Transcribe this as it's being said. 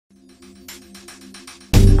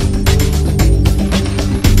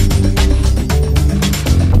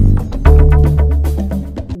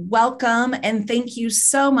welcome, and thank you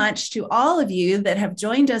so much to all of you that have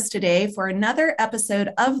joined us today for another episode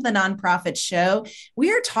of the Nonprofit Show.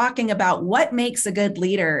 We are talking about what makes a good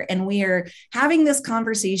leader, and we are having this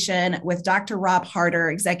conversation with Dr. Rob Harder,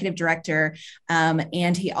 Executive Director,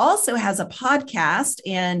 and he also has a podcast,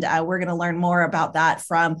 and we're going to learn more about that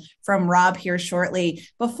from Rob here shortly.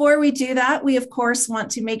 Before we do that, we of course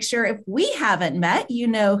want to make sure if we haven't met, you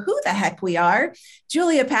know who the heck we are.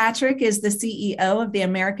 Julia Patrick is the CEO of the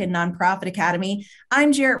American Nonprofit Academy.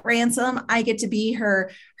 I'm Jarrett Ransom. I get to be her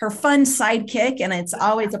fun sidekick, and it's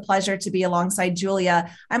always a pleasure to be alongside Julia.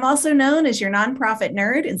 I'm also known as your nonprofit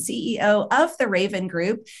nerd and CEO of the Raven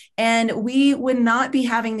Group, and we would not be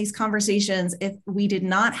having these conversations if we did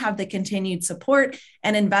not have the continued support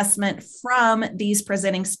and investment from these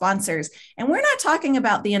presenting sponsors. And we're not talking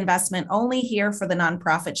about the investment only here for the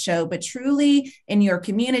Nonprofit Show, but truly in your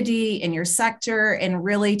community, in your sector, and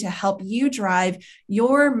really to help you drive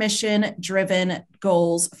your mission-driven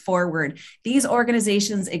goals forward. These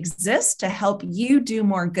organizations exist to help you do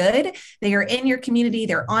more good. They are in your community.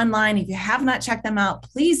 They're online. If you have not checked them out,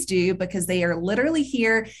 please do, because they are literally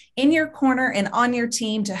here in your corner and on your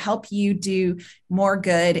team to help you do more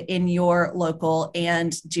good in your local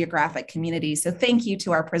and geographic community. So thank you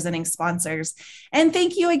to our presenting sponsors. And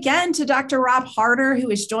thank you again to Dr. Rob Harder, who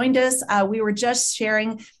has joined us. We were just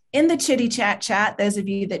sharing in the Chitty Chat, those of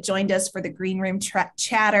you that joined us for the Green Room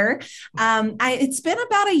Chatter. It's been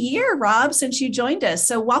about a year, Rob, since you joined us.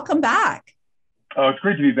 So welcome back. Oh, it's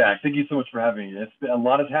great to be back. Thank you so much for having me. A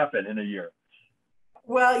lot has happened in a year.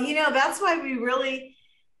 Well, that's why we really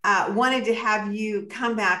wanted to have you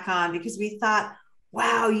come back on, because we thought,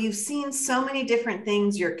 wow, you've seen so many different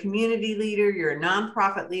things. You're a community leader, you're a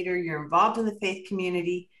nonprofit leader, you're involved in the faith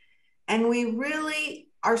community. And we really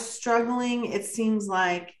are struggling, it seems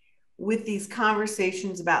like, with these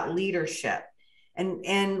conversations about leadership.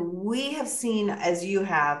 And we have seen, as you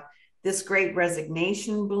have, this great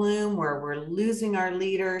resignation bloom where we're losing our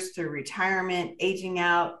leaders through retirement, aging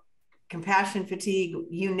out, compassion fatigue,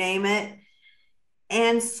 you name it.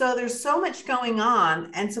 And so there's so much going on.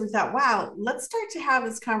 And so we thought, wow, let's start to have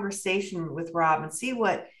this conversation with Rob and see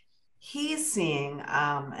what he's seeing,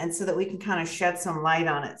 and so that we can kind of shed some light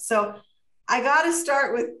on it. So I got to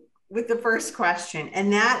start with the first question,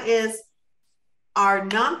 and that is, are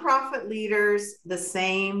nonprofit leaders the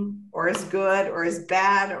same or as good or as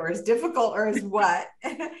bad or as difficult or as what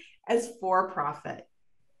as for-profit?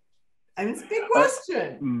 I mean, it's a big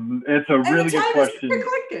question. It's a really good question.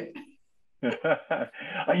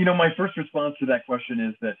 My first response to that question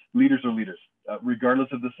is that leaders are leaders, regardless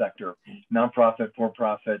of the sector, nonprofit,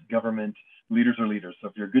 for-profit, government. Leaders are leaders. So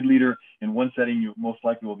if you're a good leader in one setting, you most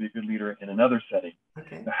likely will be a good leader in another setting.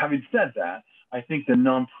 Okay. Now, having said that, I think the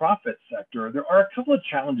nonprofit sector, there are a couple of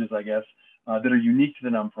challenges, I guess, that are unique to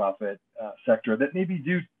the nonprofit sector that maybe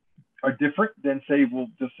are different than, say, we'll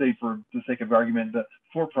just say for the sake of argument, the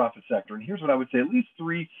for-profit sector. And here's what I would say: at least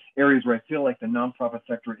three areas where I feel like the nonprofit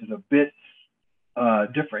sector is a bit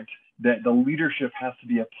different, that the leadership has to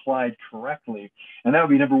be applied correctly. And that would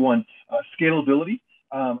be number one, scalability.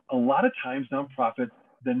 A lot of times nonprofits,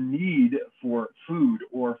 the need for food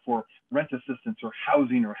or for rent assistance or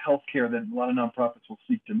housing or healthcare that a lot of nonprofits will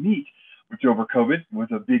seek to meet, which over COVID was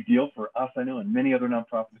a big deal for us, I know, and many other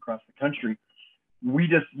nonprofits across the country.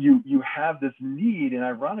 You have this need, and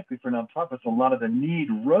ironically for nonprofits, a lot of the need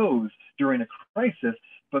rose during a crisis,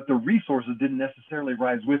 but the resources didn't necessarily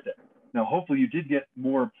rise with it. Now, hopefully you did get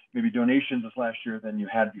more maybe donations this last year than you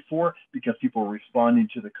had before, because people were responding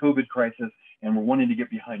to the COVID crisis and were wanting to get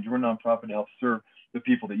behind your nonprofit to help serve the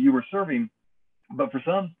people that you were serving. But for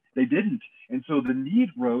some, they didn't. And so the need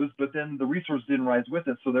rose, but then the resources didn't rise with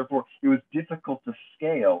it. So therefore, it was difficult to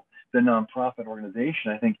scale the nonprofit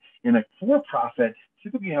organization. I think in a for-profit,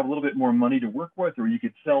 typically you have a little bit more money to work with, or you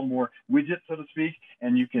could sell more widgets, so to speak,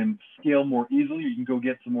 and you can scale more easily. You can go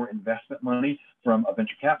get some more investment money from a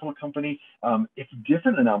venture capital company. It's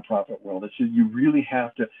different in the nonprofit world. It's just, you really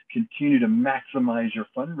have to continue to maximize your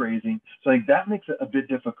fundraising. So I think that makes it a bit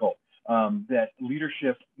difficult. That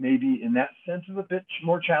leadership maybe in that sense is a bit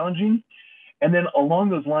more challenging. And then along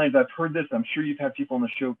those lines, I've heard this, I'm sure you've had people on the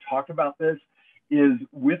show talk about this, is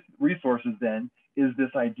with resources then, is this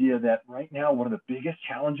idea that right now, one of the biggest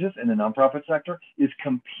challenges in the nonprofit sector is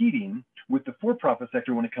competing with the for-profit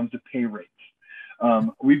sector when it comes to pay rates.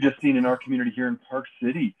 We've just seen in our community here in Park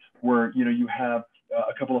City, where you have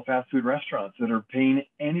a couple of fast food restaurants that are paying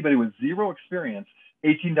anybody with zero experience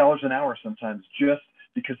 $18 an hour sometimes just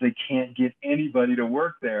because they can't get anybody to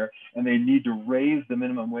work there, and they need to raise the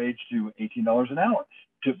minimum wage to $18 an hour.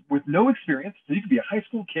 With no experience. So you could be a high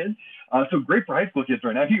school kid. So great for high school kids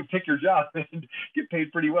right now. You can pick your job and get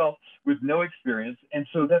paid pretty well with no experience. And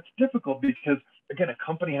so that's difficult because, again, a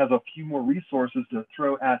company has a few more resources to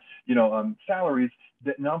throw at, salaries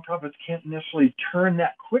that nonprofits can't necessarily turn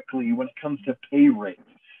that quickly when it comes to pay rates.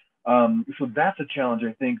 So that's a challenge,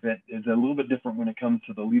 I think, that is a little bit different when it comes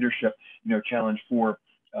to the leadership, challenge for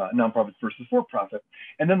nonprofits versus for-profit.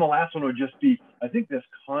 And then the last one would just be, I think this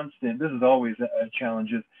is always a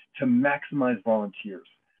challenge, is to maximize volunteers.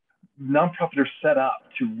 Nonprofits are set up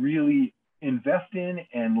to really invest in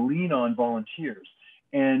and lean on volunteers.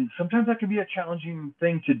 And sometimes that can be a challenging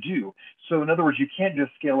thing to do. So in other words, you can't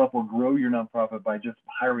just scale up or grow your nonprofit by just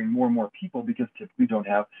hiring more and more people, because typically don't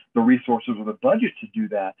have the resources or the budget to do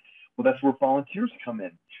that. Well, that's where volunteers come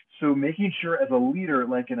in. So making sure as a leader,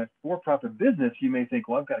 like in a for-profit business, you may think,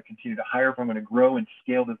 well, I've got to continue to hire if I'm going to grow and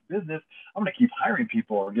scale this business. I'm going to keep hiring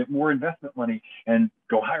people or get more investment money and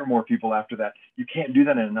go hire more people after that. You can't do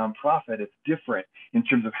that in a nonprofit. It's different in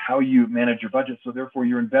terms of how you manage your budget. So therefore,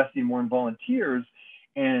 you're investing more in volunteers,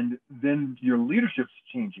 and then your leadership's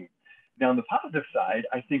changing. Now, on the positive side,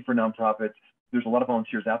 I think for nonprofits, there's a lot of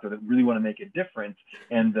volunteers out there that really want to make a difference.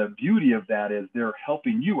 And the beauty of that is they're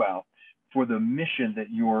helping you out for the mission that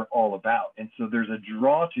you're all about. And so there's a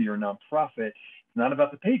draw to your nonprofit. It's not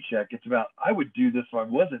about the paycheck. It's about, I would do this if I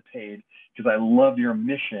wasn't paid because I love your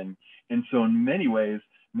mission. And so in many ways,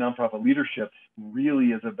 nonprofit leadership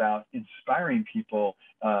really is about inspiring people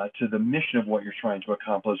to the mission of what you're trying to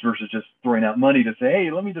accomplish versus just throwing out money to say,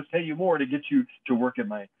 hey, let me just pay you more to get you to work at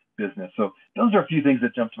my business. So those are a few things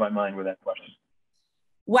that jump to my mind with that question.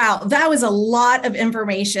 Wow, that was a lot of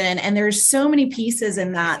information, and there's so many pieces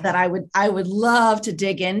in that I would love to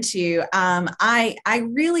dig into. I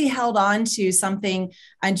really held on to something,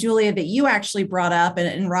 Julia, that you actually brought up,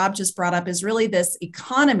 and Rob just brought up, is really this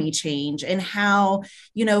economy change, and how,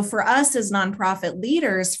 for us as nonprofit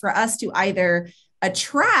leaders, for us to either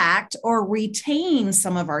attract or retain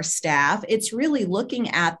some of our staff, it's really looking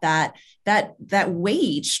at that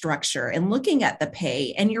wage structure and looking at the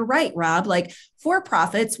pay. And you're right, Rob, like for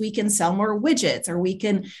profits, we can sell more widgets, or we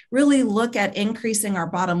can really look at increasing our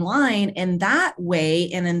bottom line in that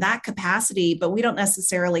way and in that capacity, but we don't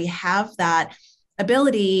necessarily have that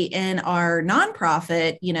ability in our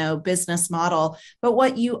nonprofit, business model. But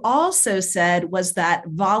what you also said was that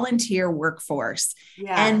volunteer workforce.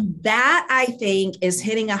 Yeah. And that, I think, is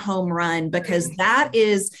hitting a home run, because that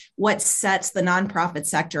is what sets the nonprofit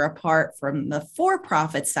sector apart from the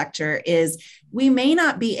for-profit sector. Is we may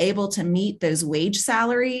not be able to meet those wage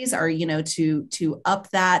salaries, or, to up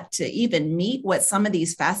that to even meet what some of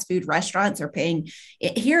these fast food restaurants are paying.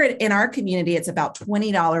 Here in our community, it's about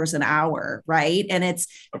 $20 an hour, right? And it's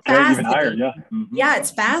even higher, yeah. Mm-hmm. Yeah,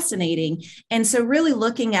 it's fascinating. And so really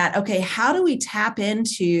looking at, okay, how do we tap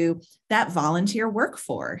into that volunteer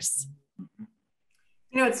workforce?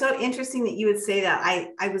 It's so interesting that you would say that.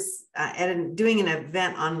 I was doing an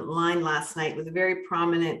event online last night with a very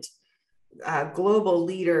prominent global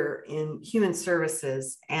leader in human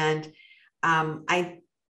services. And I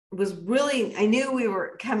knew we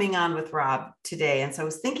were coming on with Rob today. And so I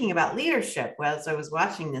was thinking about leadership as I was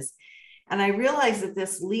watching this. And I realized that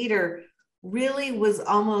this leader really was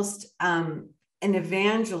almost an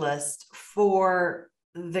evangelist for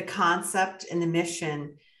the concept and the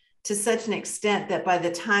mission, to such an extent that by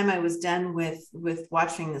the time I was done with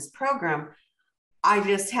watching this program, I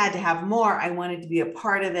just had to have more. I wanted to be a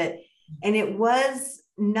part of it. And it was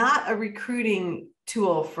not a recruiting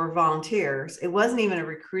tool for volunteers. It wasn't even a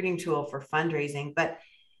recruiting tool for fundraising, but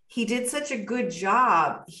he did such a good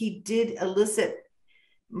job. He did elicit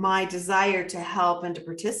my desire to help and to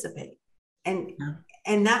participate. And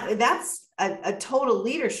that's a total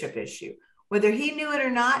leadership issue. Whether he knew it or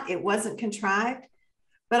not, it wasn't contrived.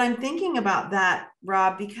 But I'm thinking about that,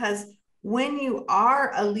 Rob, because when you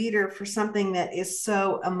are a leader for something that is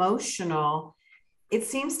so emotional, it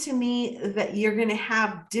seems to me that you're going to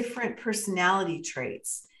have different personality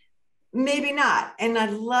traits. Maybe not. And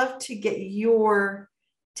I'd love to get your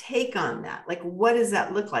take on that. Like, what does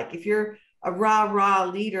that look like? If you're a raw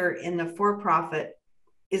leader in the for-profit,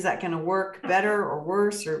 is that going to work better or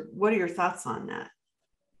worse? Or what are your thoughts on that?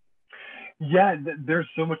 Yeah, there's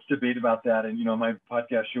so much debate about that. And, my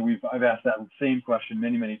podcast show, I've asked that same question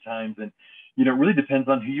many, many times. And, it really depends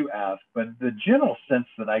on who you ask. But the general sense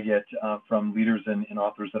that I get from leaders and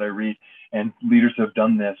authors that I read, and leaders who have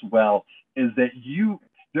done this well, is that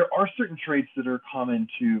there are certain traits that are common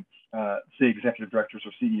to, say, executive directors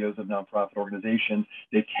or CEOs of nonprofit organizations.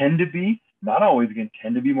 They tend to be not always, again,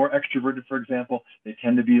 tend to be more extroverted, for example. They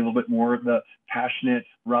tend to be a little bit more of the passionate,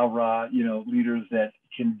 rah-rah, leaders that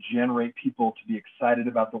can generate people to be excited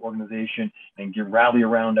about the organization and rally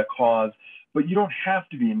around a cause. But you don't have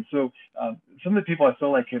to be. And so some of the people I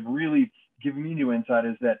feel like have really given me new insight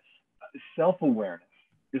is that self-awareness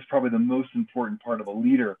is probably the most important part of a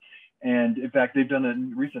leader. And in fact, they've done a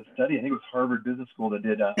recent study. I think it was Harvard Business School that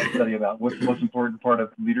did a study about what's the most important part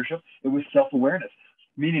of leadership. It was self-awareness,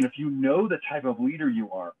 meaning if you know the type of leader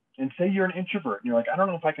you are, and say you're an introvert, and you're like, I don't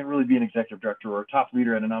know if I can really be an executive director or a top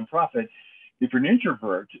leader at a nonprofit. If you're an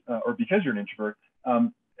introvert, or because you're an introvert,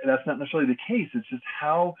 that's not necessarily the case. It's just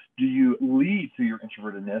how do you lead through your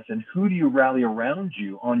introvertedness, and who do you rally around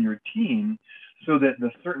you on your team, so that the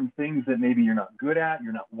certain things that maybe you're not good at,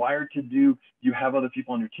 you're not wired to do, you have other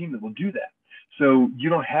people on your team that will do that. So you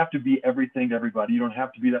don't have to be everything to everybody. You don't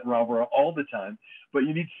have to be that rah-rah all the time, but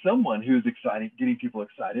you need someone who's exciting, getting people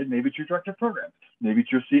excited. Maybe it's your director of programs. Maybe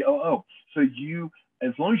it's your COO. So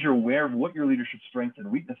as long as you're aware of what your leadership strengths and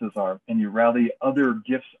weaknesses are, and you rally other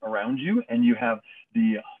gifts around you, and you have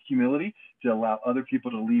the humility to allow other people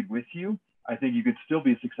to lead with you, I think you could still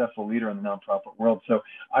be a successful leader in the nonprofit world. So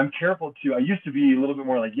I'm careful I used to be a little bit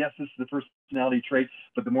more like, yes, this is the personality trait,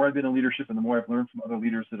 but the more I've been in leadership and the more I've learned from other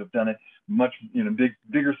leaders that have done it much,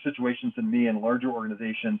 bigger situations than me and larger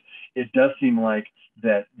organizations, it does seem like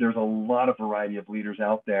that there's a lot of variety of leaders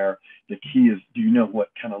out there. The key is, do you know what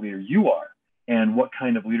kind of leader you are? And what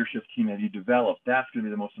kind of leadership team have you developed? That's going to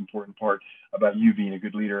be the most important part about you being a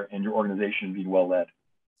good leader and your organization being well led.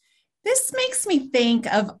 This makes me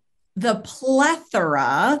think of the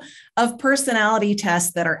plethora of personality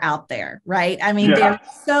tests that are out there, right? I mean, there are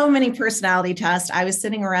so many personality tests. I was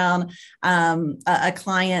sitting around a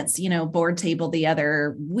client's, board table the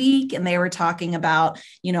other week, and they were talking about,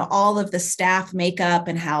 all of the staff makeup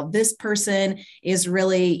and how this person is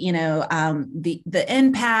really, the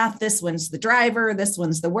empath, this one's the driver, this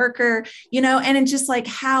one's the worker, and it's just like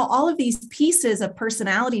how all of these pieces of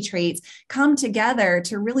personality traits come together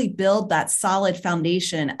to really build that solid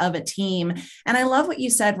foundation of a team. And I love what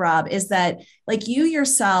you said, Rob, is that like you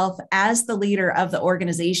yourself as the leader of the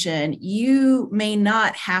organization, you may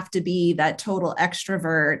not have to be that total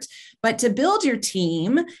extrovert, but to build your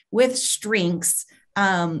team with strengths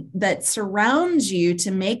that surrounds you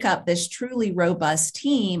to make up this truly robust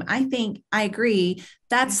team. I think I agree.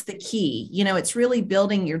 That's the key. It's really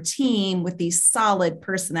building your team with these solid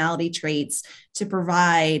personality traits to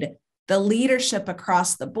provide the leadership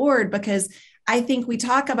across the board, because I think we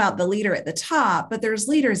talk about the leader at the top, but there's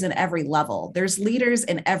leaders in every level. There's leaders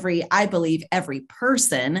in I believe, every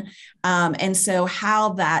person. And so how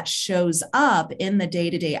that shows up in the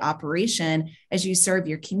day-to-day operation as you serve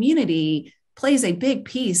your community plays a big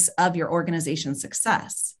piece of your organization's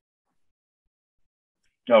success.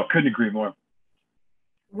 Oh, couldn't agree more.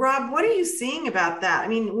 Rob, what are you seeing about that? I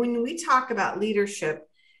mean, when we talk about leadership,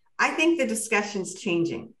 I think the discussion's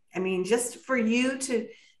changing. I mean, just for you to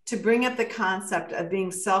bring up the concept of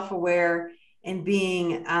being self-aware and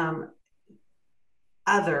being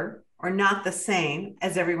other or not the same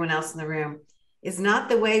as everyone else in the room is not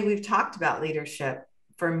the way we've talked about leadership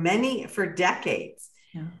for decades.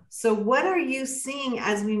 Yeah. So what are you seeing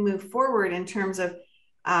as we move forward in terms of,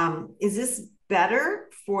 is this better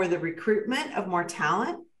for the recruitment of more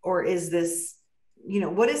talent, or is this,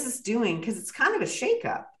 what is this doing? Because it's kind of a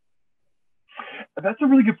shakeup. That's a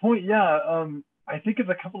really good point. Yeah. I think it's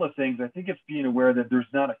a couple of things. I think it's being aware that there's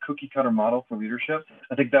not a cookie cutter model for leadership.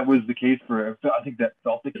 I think that was the case I think that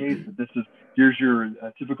felt the case, that here's your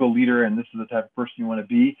typical leader, and this is the type of person you want to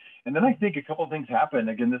be. And then I think a couple of things happen.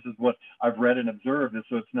 Again, this is what I've read and observed,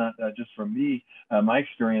 so it's not just from me. My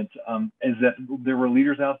experience is that there were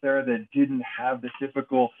leaders out there that didn't have the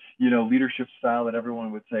typical, leadership style that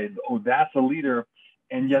everyone would say, oh, that's a leader.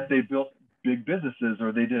 And yet they built big businesses,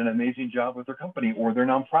 or they did an amazing job with their company or their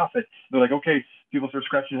nonprofit. They're like, okay, people start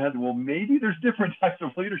scratching their heads. Well, maybe there's different types of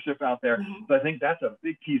leadership out there. Mm-hmm. So I think that's a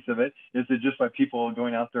big piece of it, is that just by people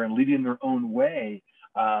going out there and leading their own way,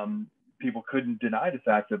 people couldn't deny the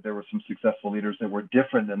fact that there were some successful leaders that were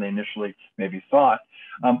different than they initially maybe thought.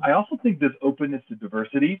 I also think this openness to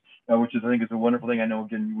diversity, which I think is a wonderful thing. I know,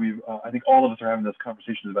 again, I think all of us are having those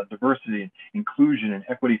conversations about diversity and inclusion and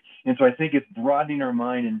equity. And so I think it's broadening our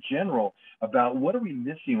mind in general about what are we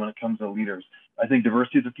missing when it comes to leaders. I think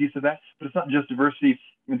diversity is a piece of that, but it's not just diversity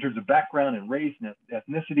in terms of background and race and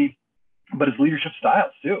ethnicity, but it's leadership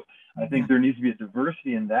styles too. I think there needs to be a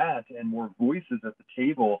diversity in that and more voices at the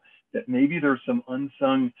table, that maybe there's some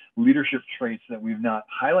unsung leadership traits that we've not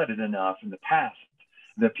highlighted enough in the past,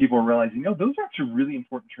 that people are realizing, those are actually really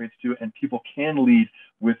important traits too, and people can lead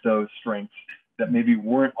with those strengths that maybe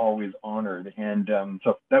weren't always honored. And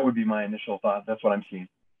so that would be my initial thought. That's what I'm seeing.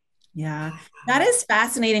 Yeah, that is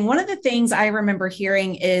fascinating. One of the things I remember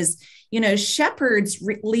hearing is, shepherds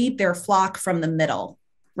lead their flock from the middle,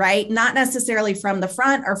 right? Not necessarily from the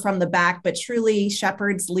front or from the back, but truly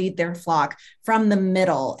shepherds lead their flock from the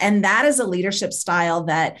middle. And that is a leadership style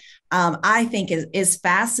that I think is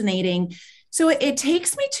fascinating. So it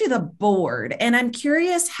takes me to the board, and I'm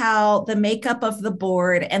curious how the makeup of the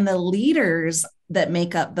board and the leaders that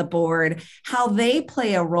make up the board, how they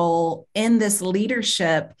play a role in this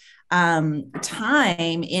leadership time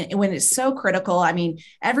when it's so critical. I mean,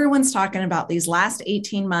 everyone's talking about these last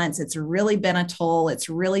 18 months. It's really been a toll. It's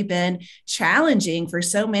really been challenging for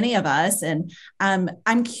so many of us. And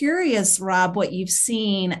I'm curious, Rob, what you've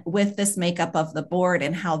seen with this makeup of the board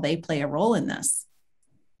and how they play a role in this.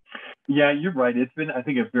 Yeah, you're right. It's been, I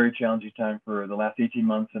think, a very challenging time for the last 18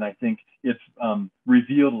 months. And I think it's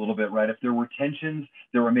revealed a little bit, right? If there were tensions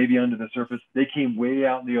that were maybe under the surface, they came way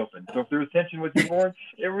out in the open. So if there was tension with your board,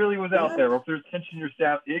 it really was out there. Or if there's tension in your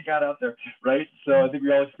staff, it got out there, right? So I think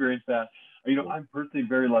we all experienced that. I'm personally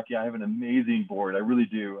very lucky. I have an amazing board. I really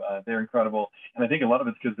do. They're incredible. And I think a lot of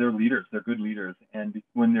it's because they're leaders. They're good leaders. And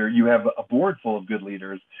when you have a board full of good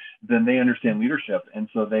leaders, then they understand leadership. And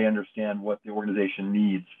so they understand what the organization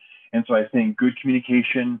needs. And so I think good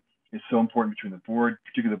communication is so important between the board,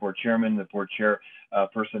 particularly the board chairman, the board chair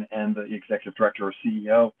person, and the executive director or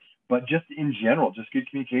CEO. But just in general, just good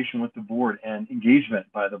communication with the board and engagement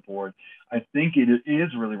by the board. I think it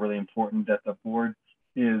is really, really important that the board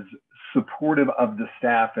is supportive of the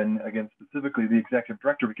staff, and again, specifically the executive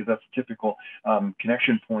director, because that's a typical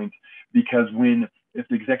connection point. Because if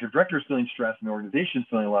the executive director is feeling stress and the organization is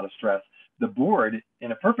feeling a lot of stress, the board,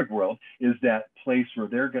 in a perfect world, is that place where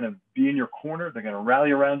they're going to be in your corner. They're going to rally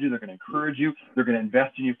around you. They're going to encourage you. They're going to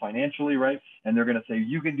invest in you financially, right? And they're going to say,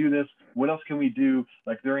 you can do this. What else can we do?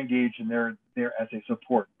 Like, they're engaged and they're there as a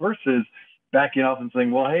support, versus backing off and saying,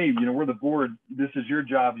 well, hey, we're the board. This is your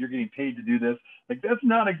job. You're getting paid to do this. Like, that's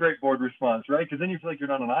not a great board response, right? Because then you feel like you're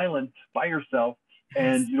not on an island by yourself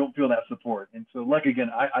and you don't feel that support. And so, like, again,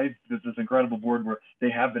 I there's this incredible board where they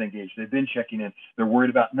have been engaged. They've been checking in. They're worried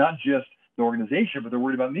about not just the organization, but they're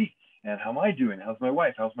worried about me and how am I doing? How's my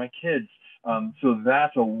wife? How's my kids? So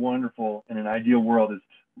that's a wonderful, in an ideal world, is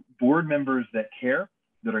board members that care,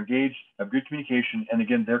 that are engaged, have good communication, and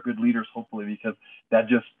again, they're good leaders, hopefully, because that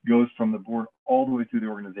just goes from the board all the way through the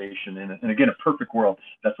organization. And again, a perfect world,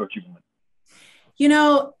 that's what you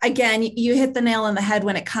want. Again, you hit the nail on the head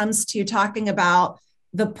when it comes to talking about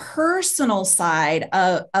the personal side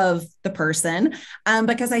of the person,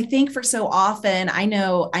 because I think for so often, I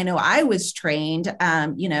know I was trained,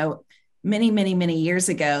 many, many, many years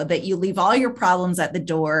ago, that you leave all your problems at the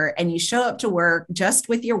door and you show up to work just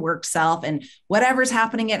with your work self and whatever's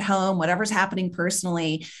happening at home, whatever's happening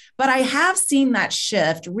personally. But I have seen that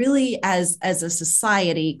shift really as a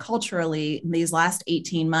society, culturally, in these last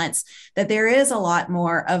 18 months, that there is a lot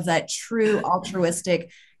more of that true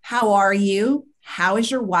altruistic, how are you? How is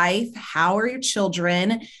your wife? How are your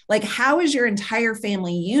children? Like, how is your entire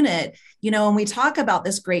family unit? When we talk about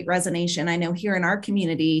this great resignation, I know here in our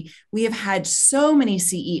community, we have had so many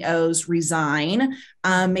CEOs resign,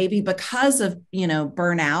 maybe because of,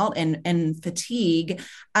 burnout and fatigue.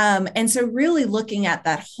 And so really looking at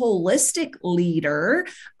that holistic leader,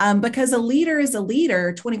 because a leader is a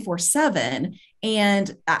leader 24/7.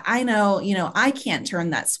 And I know, I can't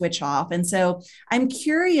turn that switch off. And so I'm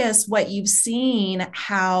curious what you've seen,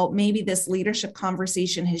 how maybe this leadership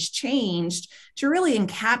conversation has changed to really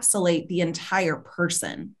encapsulate the entire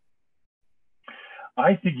person.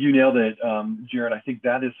 I think you nailed it, Jared. I think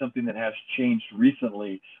that is something that has changed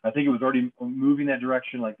recently. I think it was already moving that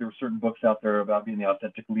direction. Like, there were certain books out there about being the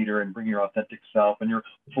authentic leader and bringing your authentic self and your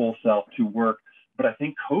full self to work. But I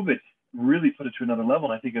think COVID really put it to another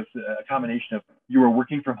level. And I think it's a combination of, you were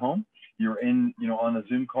working from home, you're in, on a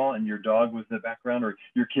Zoom call, and your dog was in the background, or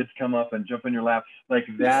your kids come up and jump in your lap. Like,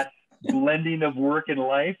 that blending of work and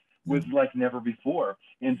life was like never before.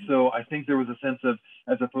 And so I think there was a sense of,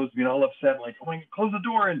 as opposed to being all upset, like, oh my God, close the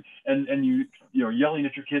door, and you're yelling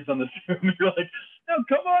at your kids on the Zoom, you're like, no,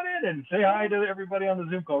 come on in and say hi to everybody on the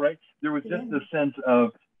Zoom call, right? There was just this sense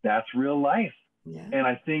of, that's real life. Yeah. And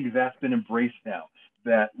I think that's been embraced now,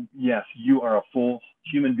 that yes, you are a full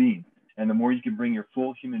human being. And the more you can bring your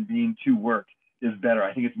full human being to work is better.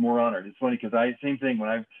 I think it's more honored. It's funny because same thing, when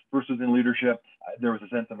I first was in leadership, there was a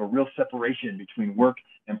sense of a real separation between work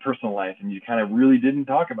and personal life, and you kind of really didn't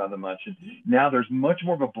talk about them much. And now there's much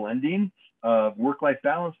more of a blending of work-life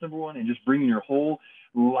balance, number one, and just bringing your whole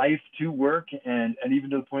life to work, and even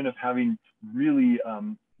to the point of having really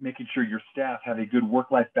making sure your staff have a good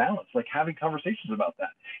work-life balance, like having conversations about that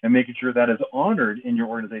and making sure that is honored in your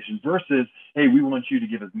organization versus, hey, we want you to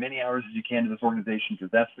give as many hours as you can to this organization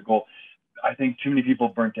because that's the goal. I think too many people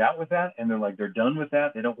burnt out with that, and they're done with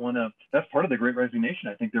that. They don't want to. That's part of the Great Resignation.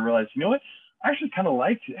 I think they realized, you know what? I actually kind of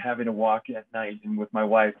liked having a walk at night and with my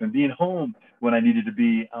wife and being home when I needed to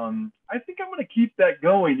be. I think I'm going to keep that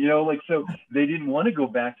going. So they didn't want to go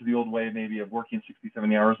back to the old way, maybe of working 60,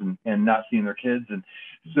 70 hours and not seeing their kids. And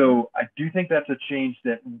so I do think that's a change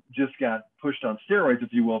that just got pushed on steroids, if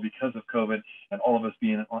you will, because of COVID and all of us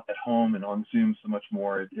being at home and on Zoom so much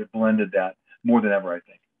more. It blended that more than ever, I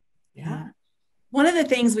think. Yeah. One of the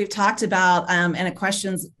things we've talked about and a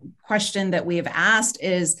question that we have asked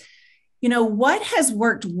is, what has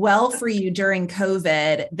worked well for you during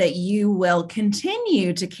COVID that you will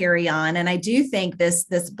continue to carry on? And I do think this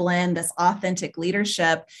blend, this authentic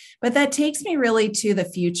leadership, but that takes me really to the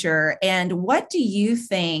future. And what do you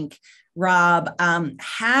think, Rob,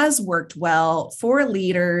 has worked well for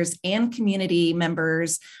leaders and community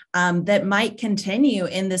members that might continue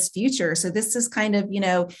in this future? So this is kind of,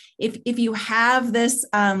 if you have this,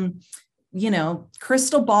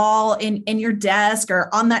 crystal ball in your desk or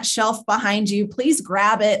on that shelf behind you, please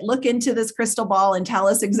grab it, look into this crystal ball and tell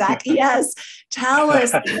us exactly, tell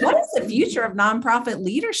us what is the future of nonprofit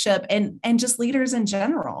leadership and just leaders in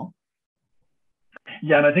general?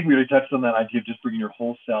 Yeah, and I think we already touched on that idea of just bringing your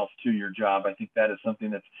whole self to your job. I think that is something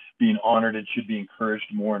that's being honored and should be encouraged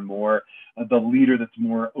more and more. The leader that's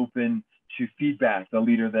more open to feedback, the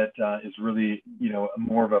leader that is really,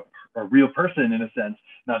 more of a real person in a sense,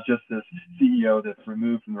 not just this CEO that's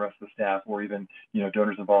removed from the rest of the staff or even,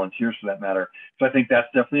 donors and volunteers for that matter. So I think that's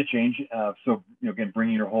definitely a change. Again,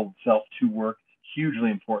 bringing your whole self to work, hugely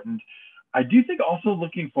important. I do think also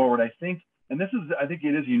looking forward, I think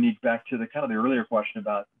it is unique back to the kind of the earlier question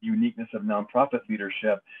about uniqueness of nonprofit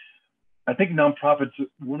leadership. I think nonprofits,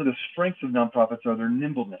 one of the strengths of nonprofits are their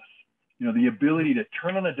nimbleness. The ability to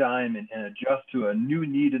turn on a dime and adjust to a new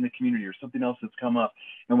need in the community or something else that's come up.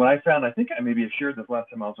 And what I found, I think I maybe have shared this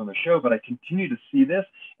last time I was on the show, but I continue to see this,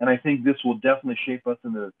 and I think this will definitely shape us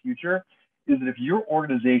into the future, is that if your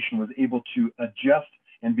organization was able to adjust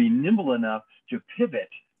and be nimble enough to pivot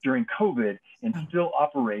during COVID and still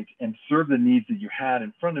operate and serve the needs that you had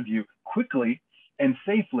in front of you quickly and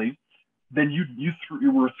safely, then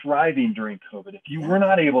you were thriving during COVID. If you were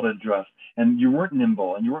not able to adjust and you weren't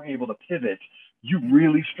nimble and you weren't able to pivot, you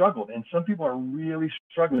really struggled. And some people are really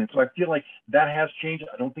struggling. So I feel like that has changed.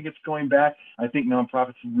 I don't think it's going back. I think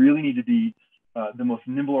nonprofits really need to be the most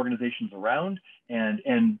nimble organizations around.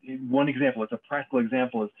 And one example, it's a practical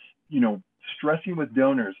example, is, stressing with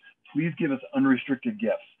donors, please give us unrestricted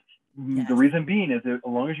gifts. Yes. The reason being is that as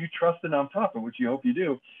long as you trust the nonprofit, which you hope you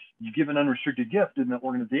do, you give an unrestricted gift and the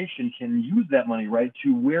organization can use that money, right,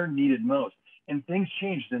 to where needed most. And things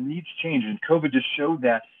change, the needs change. And COVID just showed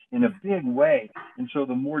that in a big way. And so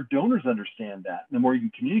the more donors understand that, the more you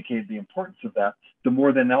can communicate the importance of that, the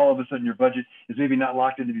more then all of a sudden your budget is maybe not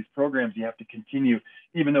locked into these programs. You have to continue,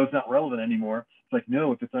 even though it's not relevant anymore. It's like,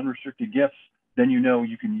 no, if it's unrestricted gifts, then you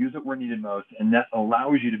can use it where needed most. And that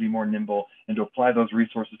allows you to be more nimble and to apply those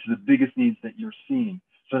resources to the biggest needs that you're seeing.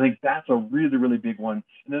 So I think that's a really, really big one.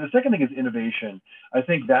 And then the second thing is innovation. I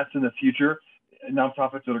think that's in the future,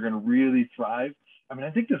 nonprofits that are going to really thrive. I mean,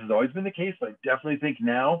 I think this has always been the case, but I definitely think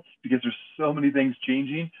now, because there's so many things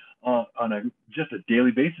changing on just a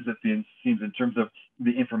daily basis, it seems, in terms of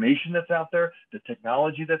the information that's out there, the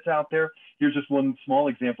technology that's out there. Here's just one small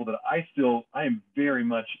example that I am very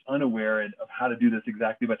much unaware of how to do this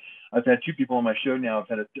exactly, but I've had two people on my show now.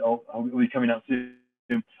 I'll be coming out soon,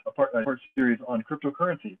 a part series on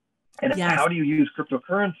cryptocurrency. And how do you use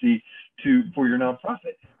cryptocurrency for your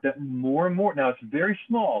nonprofit? That more and more, now it's very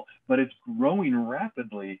small, but it's growing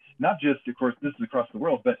rapidly, not just, of course, this is across the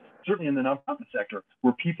world, but certainly in the nonprofit sector,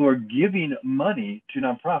 where people are giving money to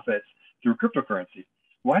nonprofits through cryptocurrency.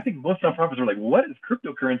 Well, I think most nonprofits are like, what is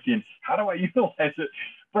cryptocurrency and how do I utilize it?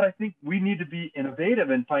 But I think we need to be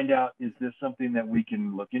innovative and find out, is this something that we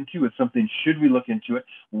can look into? Should we look into it?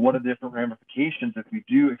 What are the different ramifications if we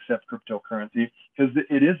do accept cryptocurrency? Because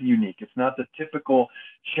it is unique. It's not the typical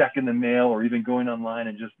check in the mail or even going online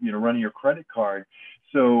and just, running your credit card.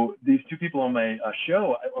 So these two people on my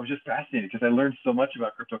show, I was just fascinated because I learned so much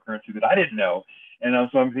about cryptocurrency that I didn't know. And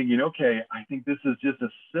so I'm thinking, okay, I think this is just a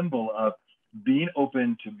symbol of being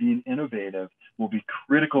open to being innovative will be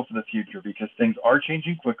critical for the future because things are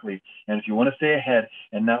changing quickly. And if you want to stay ahead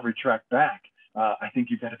and not retract back, I think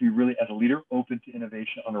you've got to be really, as a leader, open to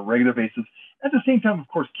innovation on a regular basis. At the same time, of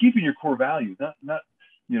course, keeping your core values, not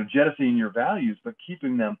jettisoning your values, but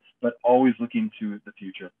keeping them, but always looking to the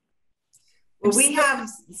future. Well, we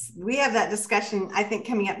have that discussion, I think,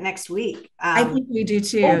 coming up next week. I think we do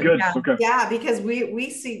too. Oh, good. Yeah. Okay. Yeah, because we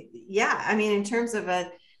see, I mean, in terms of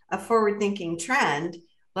a forward thinking trend,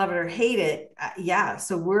 love it or hate it. Yeah.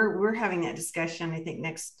 So we're having that discussion, I think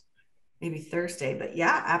next, maybe Thursday, but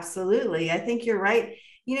yeah, absolutely. I think you're right.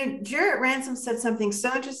 Jarrett Ransom said something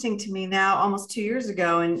so interesting to me now almost 2 years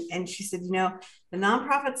ago. And she said, the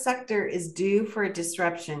nonprofit sector is due for a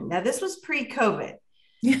disruption. Now, this was pre-COVID.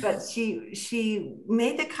 Yeah. But she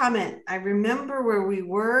made the comment, I remember where we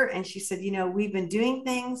were, and she said, we've been doing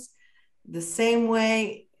things the same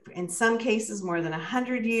way, in some cases more than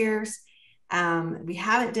 100 years. We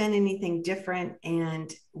haven't done anything different,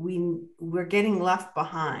 and we're getting left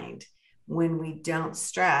behind when we don't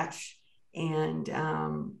stretch and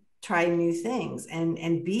try new things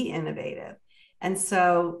and be innovative. And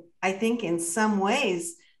so I think in some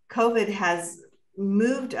ways, COVID has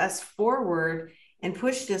moved us forward and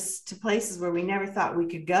pushed us to places where we never thought we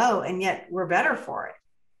could go, and yet we're better for it.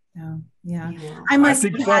 Yeah. I must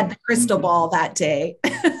have had the crystal ball that day.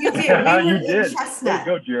 You did. You did. Way to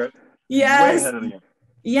go, Jarrett. Yes. Way ahead of the game.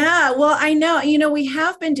 Yeah, well, I know, we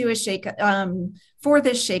have been due a shake for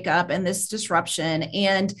this shakeup and this disruption.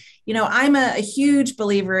 And, I'm a huge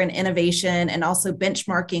believer in innovation and also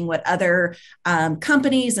benchmarking what other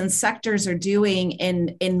companies and sectors are doing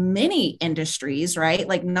in many industries, right?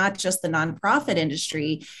 Like not just the nonprofit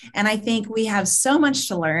industry. And I think we have so much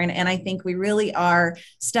to learn. And I think we really are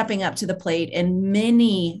stepping up to the plate in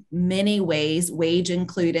many, many ways, wage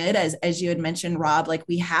included, as you had mentioned, Rob, like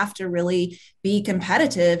we have to really be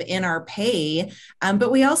competitive in our pay.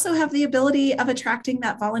 But we also have the ability of attracting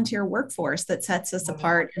that volunteer workforce that sets us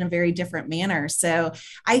apart in a very different manner. So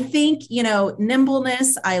I think,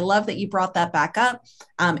 nimbleness, I love that you brought that back up.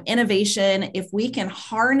 Innovation, if we can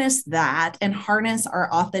harness that and harness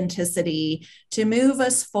our authenticity to move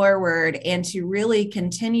us forward and to really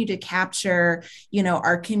continue to capture,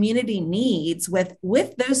 our community needs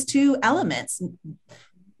with those two elements,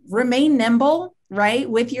 remain nimble, right?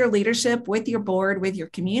 With your leadership, with your board, with your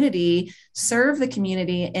community, serve the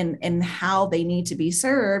community and how they need to be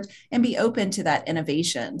served and be open to that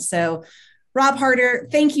innovation. So Rob Harder,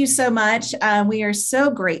 thank you so much. We are so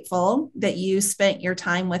grateful that you spent your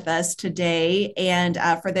time with us today. And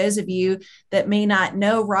for those of you that may not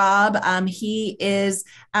know Rob, he is,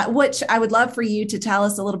 which I would love for you to tell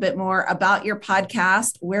us a little bit more about your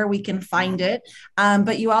podcast, where we can find it.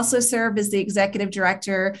 But you also serve as the executive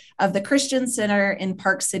director of the Christian Center in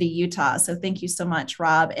Park City, Utah. So thank you so much,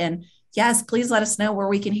 Rob. And yes, please let us know where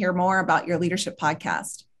we can hear more about your leadership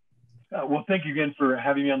podcast. Well, thank you again for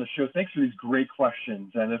having me on the show. Thanks for these great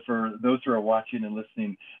questions. And for those who are watching and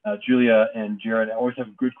listening, Julia and Jared always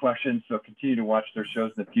have good questions. So continue to watch their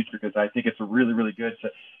shows in the future, because I think it's really, really good to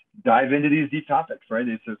dive into these deep topics, right?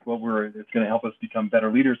 It's going to help us become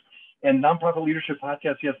better leaders. And Nonprofit Leadership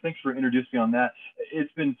Podcast, yes, thanks for introducing me on that.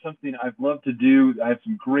 It's been something I've loved to do. I have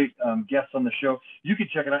some great guests on the show. You can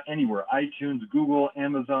check it out anywhere, iTunes, Google,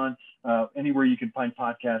 Amazon, anywhere you can find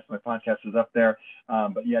podcasts. My podcast is up there.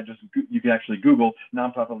 But yeah, you can actually Google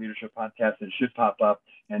Nonprofit Leadership Podcast. And it should pop up.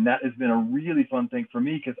 And that has been a really fun thing for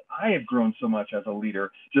me, because I have grown so much as a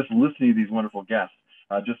leader just listening to these wonderful guests,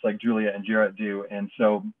 just like Julia and Jarrett do. And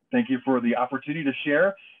so thank you for the opportunity to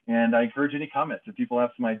share. And I encourage any comments. If people have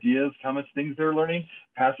some ideas, comments, things they're learning,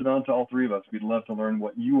 pass it on to all three of us. We'd love to learn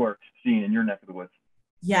what you are seeing in your neck of the woods.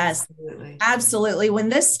 Yes, absolutely. When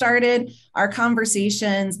this started, our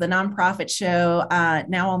conversations, the nonprofit show,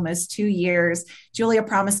 now almost 2 years, Julia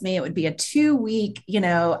promised me it would be a 2-week,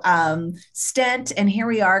 stint. And here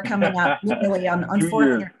we are coming up literally on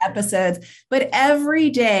 400 episodes. But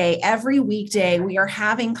every day, every weekday, we are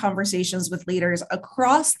having conversations with leaders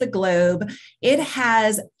across the globe. It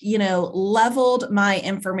has, leveled my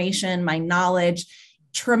information, my knowledge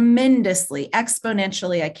tremendously,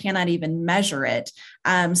 exponentially. I cannot even measure it.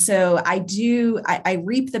 So I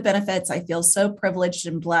reap the benefits. I feel so privileged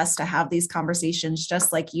and blessed to have these conversations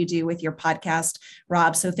just like you do with your podcast,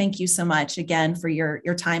 Rob. So thank you so much again for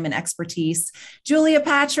your time and expertise. Julia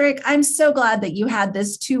Patrick, I'm so glad that you had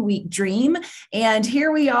this 2-week dream. And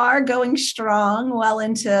here we are going strong well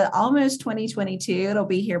into almost 2022. It'll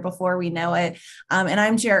be here before we know it. And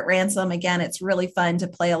I'm Jarrett Ransom. Again, it's really fun to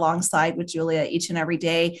play alongside with Julia each and every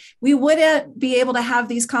day. We wouldn't be able to have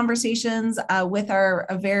these conversations with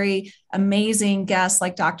a very amazing guest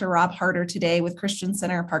like Dr. Rob Harder today with Christian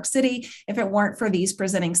Center Park City if it weren't for these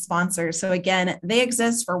presenting sponsors. So again, they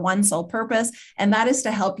exist for one sole purpose, and that is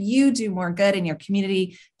to help you do more good in your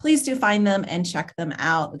community. Please do find them and check them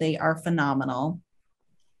out. They are phenomenal.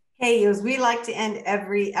 Hey, as we like to end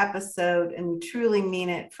every episode, and truly mean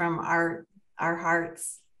it from our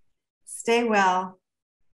hearts, stay well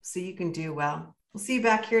so you can do well. We'll see you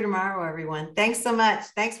back here tomorrow, everyone. Thanks so much.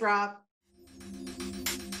 Thanks, Rob.